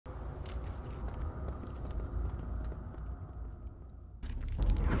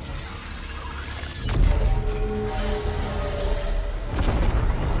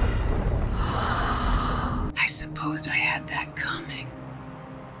had that coming.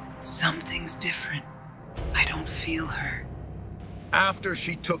 Something's different. I don't feel her. After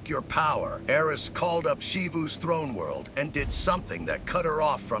she took your power, Eris called up Shivu's throne world and did something that cut her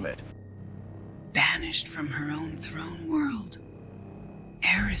off from it. Banished from her own throne world.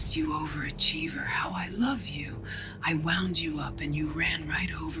 Eris, you overachiever, how I love you. I wound you up and you ran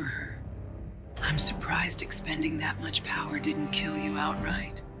right over her. I'm surprised expending that much power didn't kill you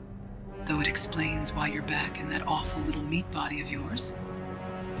outright. Though it explains why you're back in that awful little meat body of yours.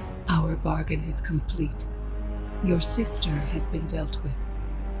 Our bargain is complete. Your sister has been dealt with,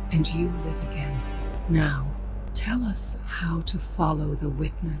 and you live again. Now, tell us how to follow the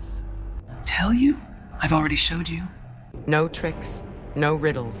witness. Tell you? I've already showed you. No tricks, no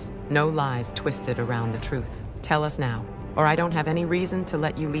riddles, no lies twisted around the truth. Tell us now, or I don't have any reason to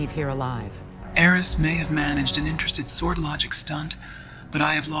let you leave here alive. Eris may have managed an interested sword logic stunt, but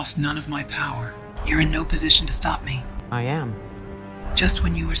I have lost none of my power. You're in no position to stop me. I am. Just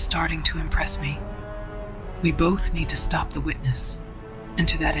when you were starting to impress me. We both need to stop the witness. And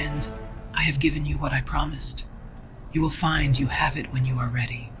to that end, I have given you what I promised. You will find you have it when you are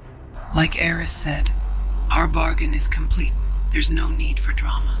ready. Like Eris said, our bargain is complete. There's no need for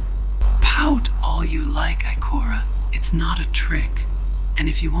drama. Pout all you like, Ikora. It's not a trick. And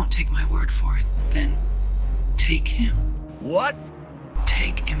if you won't take my word for it, then take him. What?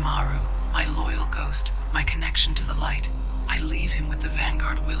 Take Imaru, my loyal ghost, my connection to the light. I leave him with the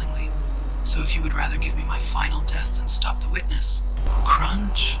Vanguard willingly. So if you would rather give me my final death than stop the witness,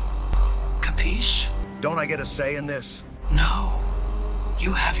 crunch. Capiche? Don't I get a say in this? No.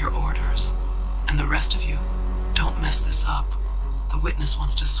 You have your orders. And the rest of you, don't mess this up. The witness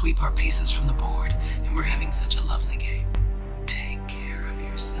wants to sweep our pieces from the board, and we're having such a lovely game. Take care of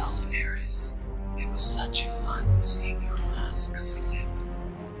yourself.